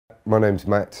My name's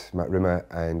Matt Rimmer,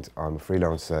 and I'm a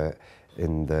freelancer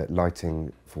in the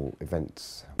lighting for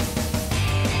events.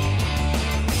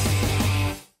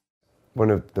 One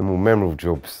of the more memorable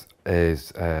jobs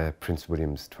is Prince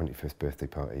William's 25th birthday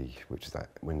party, which is at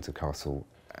Windsor Castle.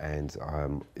 And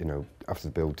after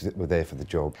the build, we're there for the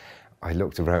job. I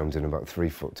looked around, and about 3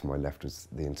 foot to my left was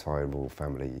the entire royal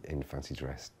family in fancy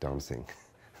dress dancing.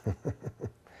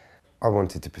 I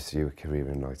wanted to pursue a career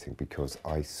in lighting because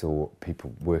I saw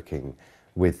people working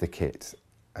with the kit,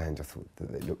 and I thought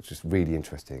that it looked just really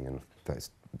interesting, and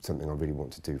that's something I really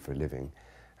want to do for a living.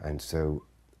 And so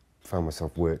found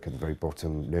myself work at the very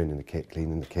bottom, learning the kit,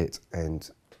 cleaning the kit, and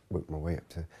worked my way up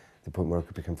to the point where I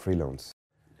could become freelance.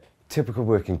 Typical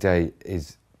working day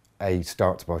is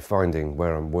starts by finding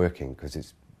where I'm working, because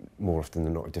it's more often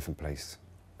than not a different place,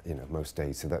 most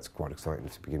days. So that's quite exciting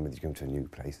to begin with. You go to a new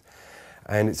place,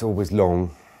 and it's always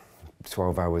long,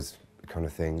 12 hours kind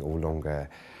of thing, or longer.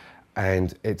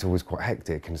 And it's always quite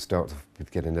hectic, and it starts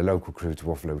with getting the local crew to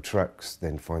offload trucks,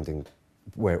 then finding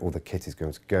where all the kit is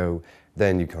going to go.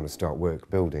 Then you kind of start work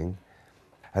building.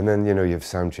 And then, you have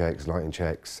sound checks, lighting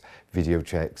checks, video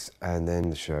checks, and then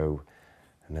the show,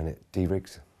 and then it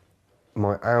de-rigs.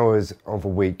 My hours of a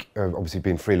week, obviously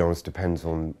being freelance, depends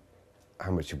on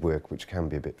how much you work, which can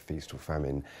be a bit feast or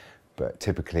famine, but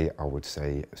typically I would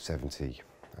say 70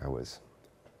 hours.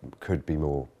 Could be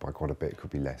more by quite a bit, could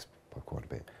be less by quite a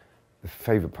bit. The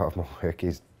favourite part of my work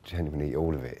is genuinely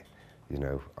all of it.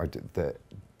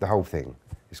 The whole thing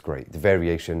is great. The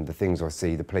variation, the things I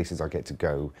see, the places I get to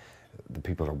go, the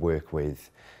people I work with,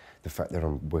 the fact that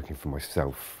I'm working for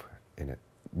myself in a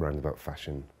roundabout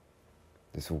fashion.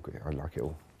 It's all good. I like it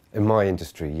all. In my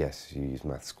industry, yes, you use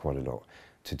maths quite a lot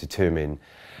to determine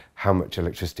how much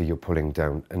electricity you're pulling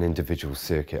down an individual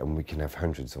circuit, and we can have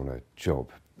hundreds on a job,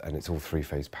 and it's all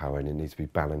three-phase power, and it needs to be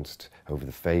balanced over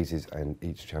the phases, and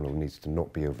each channel needs to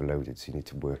not be overloaded, so you need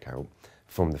to work out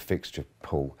from the fixture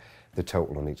pull the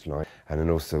total on each line. And then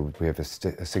also we have a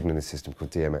signalling system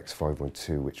called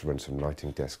DMX512, which runs from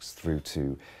lighting desks through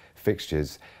to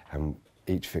fixtures, and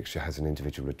each fixture has an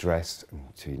individual address, and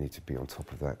so you need to be on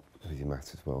top of that with your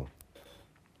maths as well.